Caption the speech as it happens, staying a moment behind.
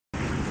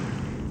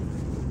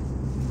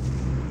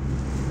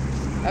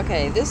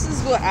Okay, this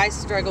is what I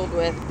struggled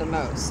with the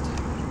most.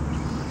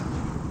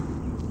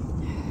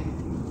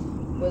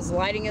 Was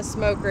lighting a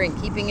smoker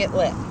and keeping it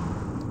lit.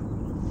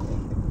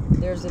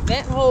 There's a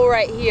vent hole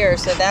right here,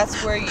 so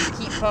that's where you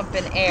keep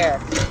pumping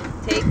air.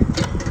 Take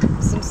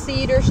some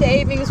cedar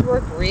shavings,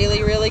 work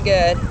really, really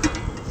good.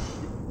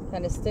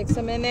 Kind of stick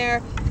some in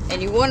there,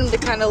 and you want them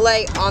to kind of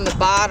lay on the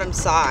bottom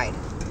side.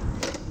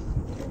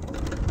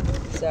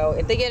 So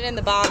if they get in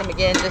the bottom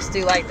again, just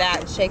do like that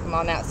and shake them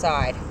on that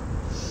side.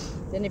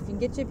 Then if you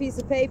get you a piece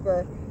of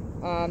paper,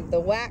 the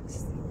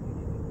wax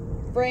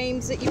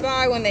frames that you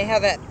buy when they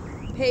have that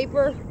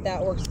paper,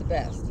 that works the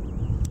best.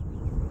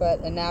 But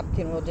a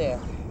napkin will do.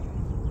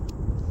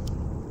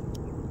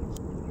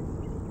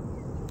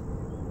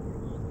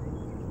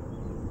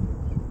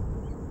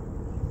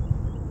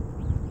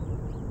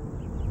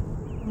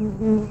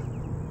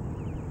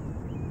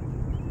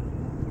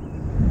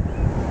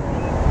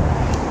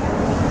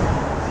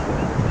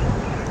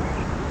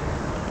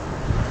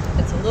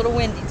 It's a little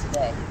windy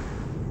today,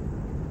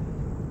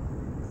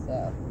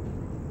 so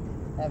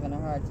having a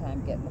hard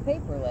time getting the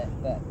paper lit,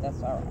 but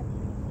that's all right.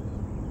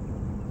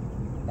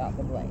 Got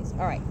the blaze.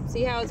 All right,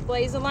 see how it's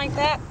blazing like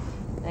that?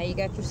 Now you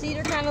got your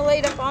cedar kind of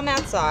laid up on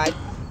that side.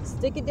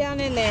 Stick it down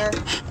in there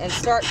and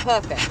start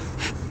puffing,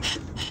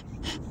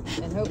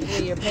 and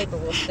hopefully your paper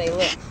will stay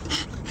lit.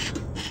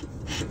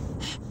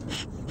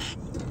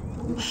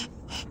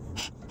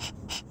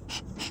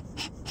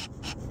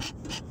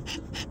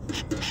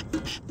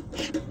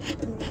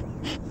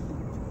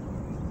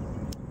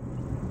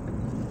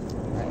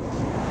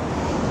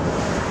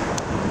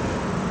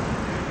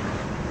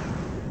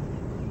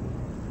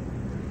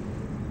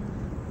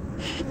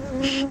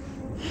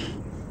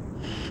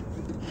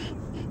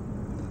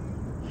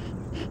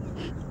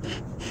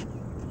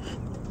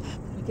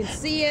 You can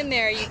see in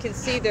there, you can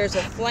see there's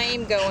a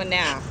flame going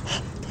now.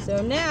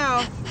 So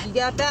now you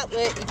got that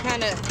lit, you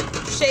kind of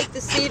shake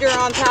the cedar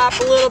on top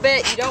a little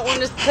bit. You don't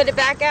want to put it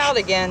back out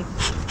again.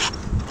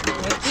 You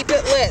want to keep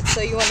it lit,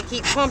 so you want to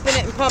keep pumping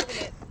it and pumping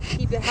it.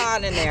 Keep it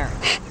hot in there.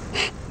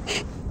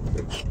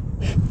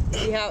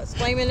 See how it's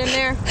flaming in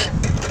there?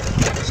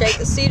 Shake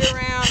the cedar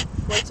around,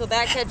 wait till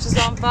that catches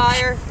on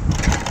fire.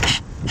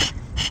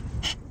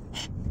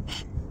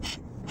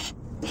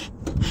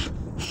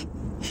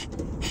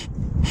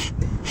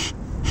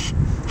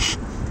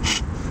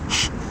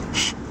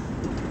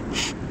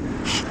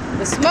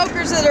 The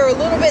smokers that are a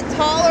little bit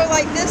taller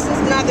like this,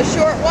 not the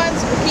short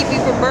ones, will keep you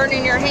from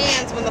burning your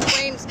hands when the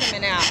flame's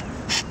coming out.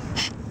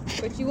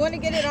 But you want to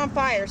get it on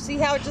fire. See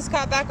how it just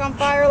got back on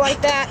fire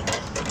like that?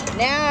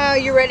 Now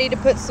you're ready to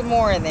put some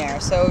more in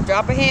there. So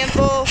drop a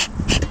handful,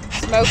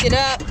 smoke it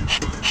up,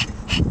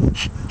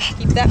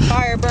 keep that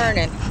fire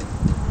burning.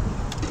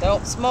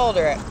 Don't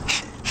smolder it.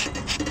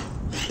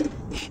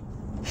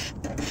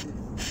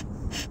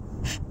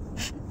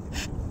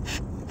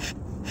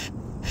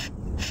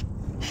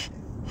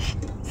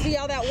 See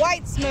how that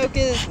white smoke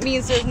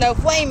means there's no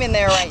flame in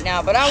there right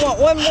now, but I want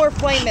one more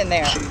flame in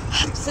there.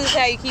 This is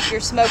how you keep your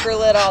smoker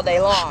lit all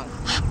day long.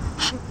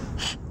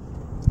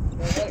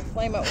 Let it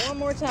flame up one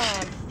more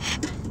time.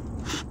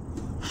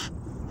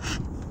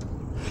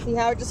 See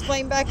how it just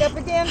flamed back up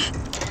again?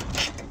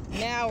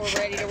 Now we're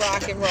ready to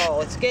rock and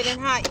roll. It's good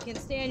and hot. You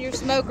can stand your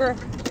smoker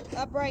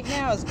up right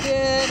now. It's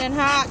good and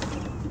hot.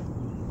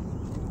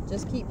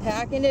 Just keep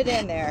packing it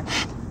in there.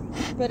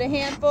 Put a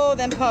handful,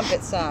 then pump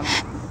it some.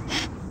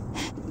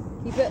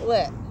 Keep it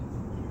lit.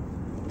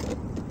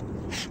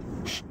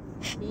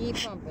 Keep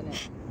pumping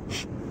it.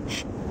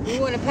 We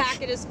want to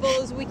pack it as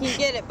full as we can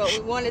get it, but we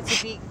want it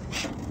to be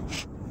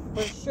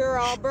for sure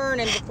all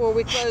burning before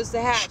we close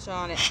the hatch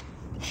on it.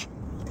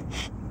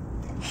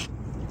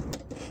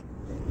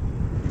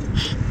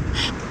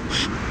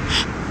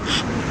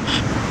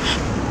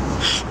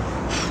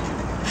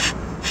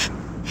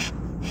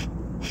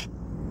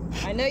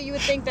 I know you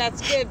would think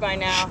that's good by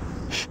now,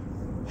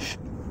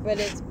 but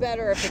it's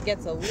better if it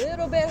gets a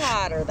little bit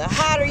hotter. The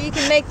hotter you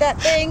can make that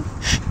thing.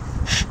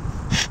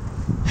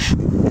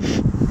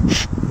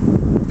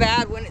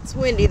 Bad when it's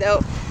windy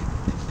though.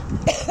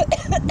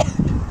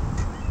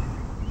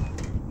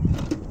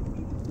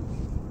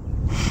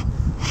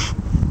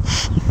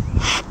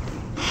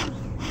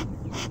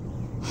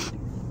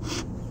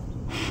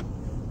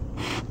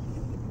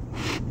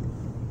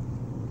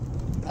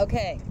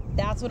 Okay,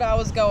 that's what I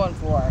was going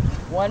for.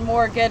 One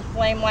more good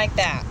flame like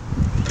that.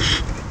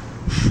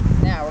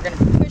 Now we're going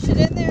to push it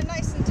in there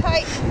nice and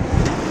tight.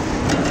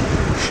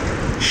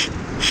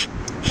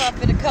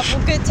 Puff it a couple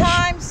good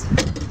times.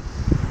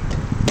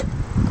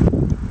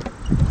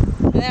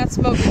 And that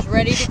smoke is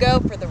ready to go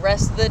for the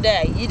rest of the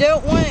day. You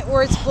don't want it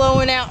where it's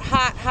blowing out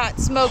hot, hot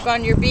smoke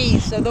on your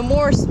bees. So the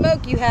more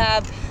smoke you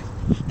have,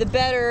 the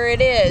better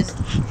it is.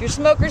 If your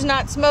smoker's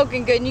not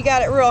smoking good and you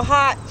got it real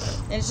hot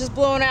and it's just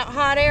blowing out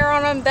hot air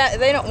on them,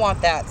 they don't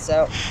want that.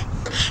 So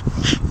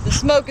the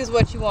smoke is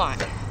what you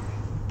want.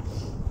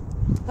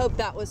 Hope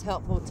that was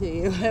helpful to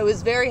you. It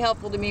was very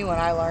helpful to me when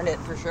I learned it,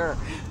 for sure.